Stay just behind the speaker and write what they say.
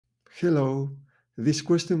Hello, this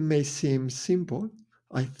question may seem simple.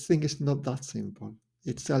 I think it's not that simple.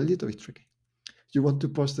 It's a little bit tricky. You want to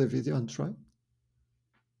pause the video and try?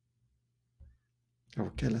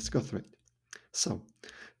 Okay, let's go through it. So,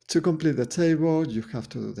 to complete the table, you have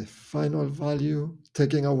to do the final value,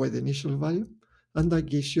 taking away the initial value, and that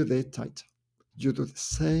gives you the title. You do the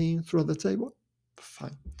same throughout the table?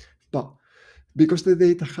 Fine. But because the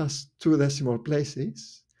data has 2 decimal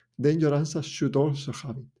places, then your answer should also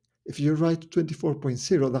have it. If you write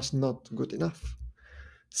 24.0, that's not good enough.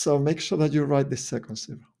 So make sure that you write the second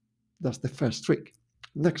 0. That's the first trick.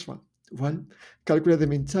 Next one. Well, calculate the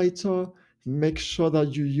mean title. Make sure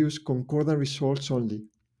that you use concordant results only.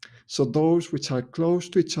 So those which are close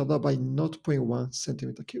to each other by 0.1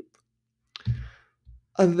 centimeter cube.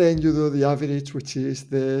 And then you do the average, which is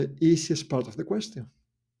the easiest part of the question.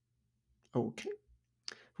 Okay.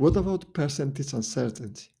 What about percentage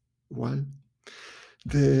uncertainty? Well,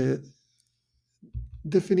 the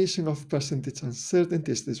definition of percentage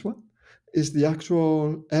uncertainty is this one. Is the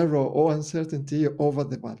actual error or uncertainty over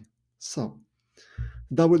the value. So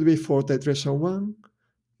that would be for titration 1,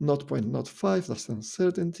 0.05, that's the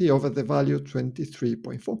uncertainty, over the value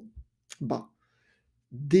 23.4. But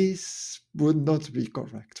this would not be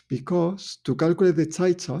correct because to calculate the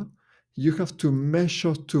title, you have to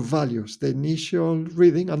measure 2 values, the initial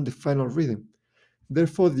reading and the final reading.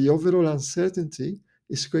 Therefore, the overall uncertainty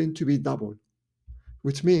is going to be double,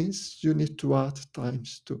 which means you need to add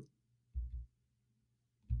times 2.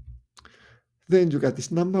 Then you get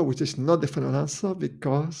this number, which is not the final answer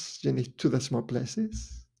because you need 2 decimal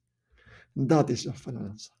places. That is your final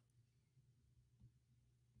answer.